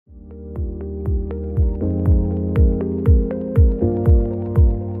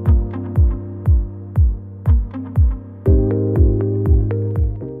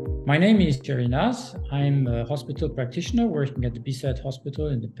My name is Thierry Nas. I'm a hospital practitioner working at the BSET hospital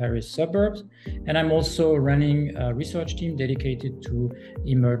in the Paris suburbs, and I'm also running a research team dedicated to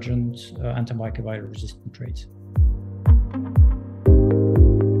emergent antimicrobial resistant traits.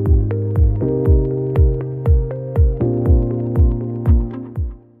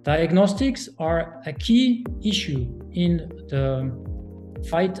 Diagnostics are a key issue in the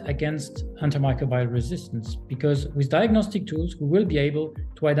fight against antimicrobial resistance, because with diagnostic tools, we will be able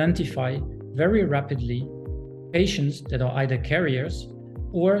to identify very rapidly patients that are either carriers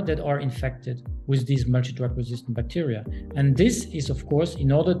or that are infected with these multi-drug resistant bacteria. And this is, of course,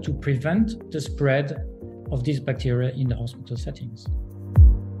 in order to prevent the spread of these bacteria in the hospital settings.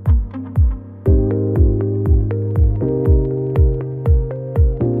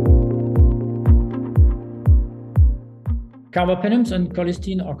 Carbapenems and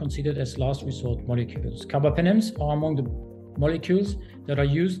colistin are considered as last resort molecules. Carbapenems are among the molecules that are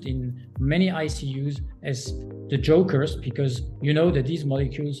used in many ICUs as the jokers, because you know that these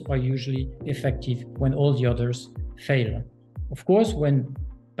molecules are usually effective when all the others fail. Of course, when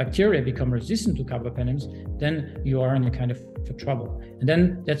bacteria become resistant to carbapenems, then you are in a kind of trouble. And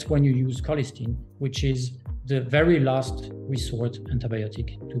then that's when you use colistin, which is the very last resort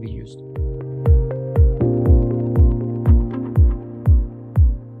antibiotic to be used.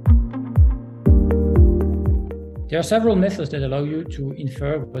 There are several methods that allow you to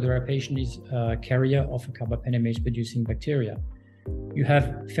infer whether a patient is a carrier of a carbapenemase-producing bacteria. You have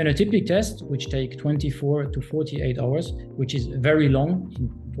phenotypic tests, which take 24 to 48 hours, which is very long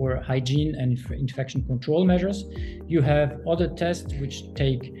for hygiene and for infection control measures. You have other tests which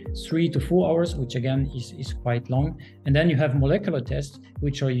take 3 to 4 hours, which again is quite long. And then you have molecular tests,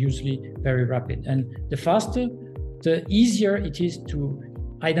 which are usually very rapid. And the faster, the easier it is to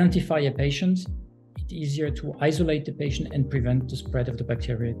identify a patient, easier to isolate the patient and prevent the spread of the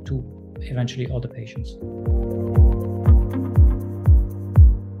bacteria to eventually other patients.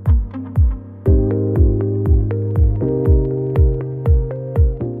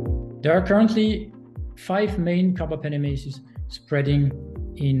 There are currently 5 main carbapenemases spreading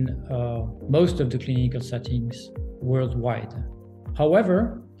in most of the clinical settings worldwide.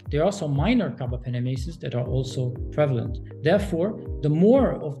 However, there are some minor carbapenemases that are also prevalent. Therefore, the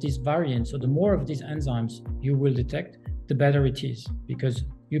more of these variants or the more of these enzymes you will detect, the better it is, because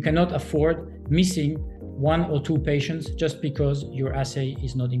you cannot afford missing 1 or 2 patients just because your assay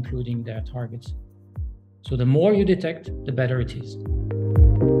is not including their targets. So the more you detect, the better it is.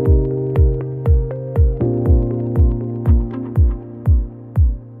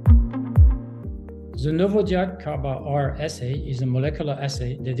 The Novodiag Carba-R assay is a molecular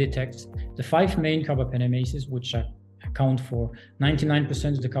assay that detects the 5 main carbapenemases, which account for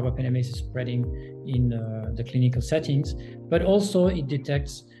 99% of the carbapenemases spreading in the clinical settings, but also it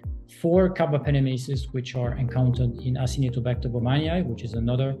detects 4 carbapenemases which are encountered in Acinetobacter baumannii, which is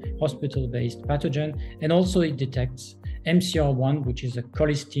another hospital-based pathogen, and also it detects MCR1, which is a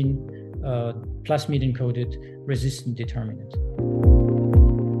colistin plasmid-encoded resistant determinant.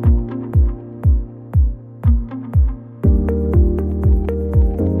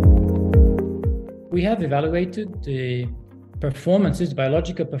 We have evaluated the performances,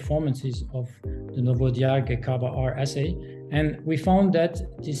 biological performances of the Novodiag Carba-R assay, and we found that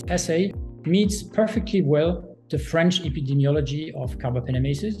this assay meets perfectly well the French epidemiology of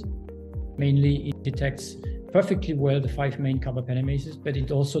carbapenemases. Mainly, it detects perfectly well the 5 main carbapenemases, but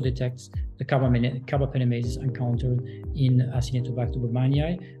it also detects the carbapenemases encountered in Acinetobacter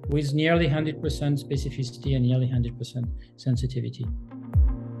baumannii with nearly 100% specificity and nearly 100% sensitivity.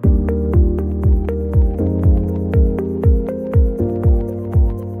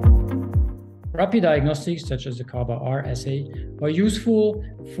 Rapid diagnostics, such as the Carba-R assay, are useful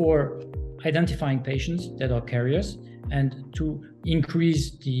for identifying patients that are carriers and to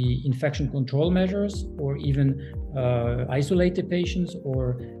increase the infection control measures, or even isolate the patients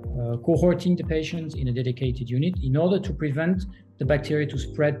or cohorting the patients in a dedicated unit in order to prevent the bacteria to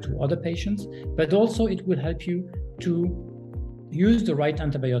spread to other patients. But also it will help you to use the right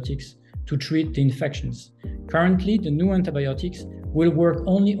antibiotics to treat the infections. Currently, the new antibiotics will work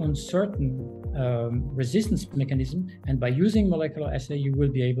only on certain resistance mechanism, and by using molecular assay you will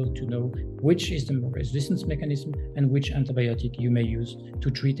be able to know which is the resistance mechanism and which antibiotic you may use to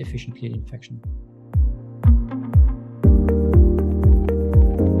treat efficiently the infection.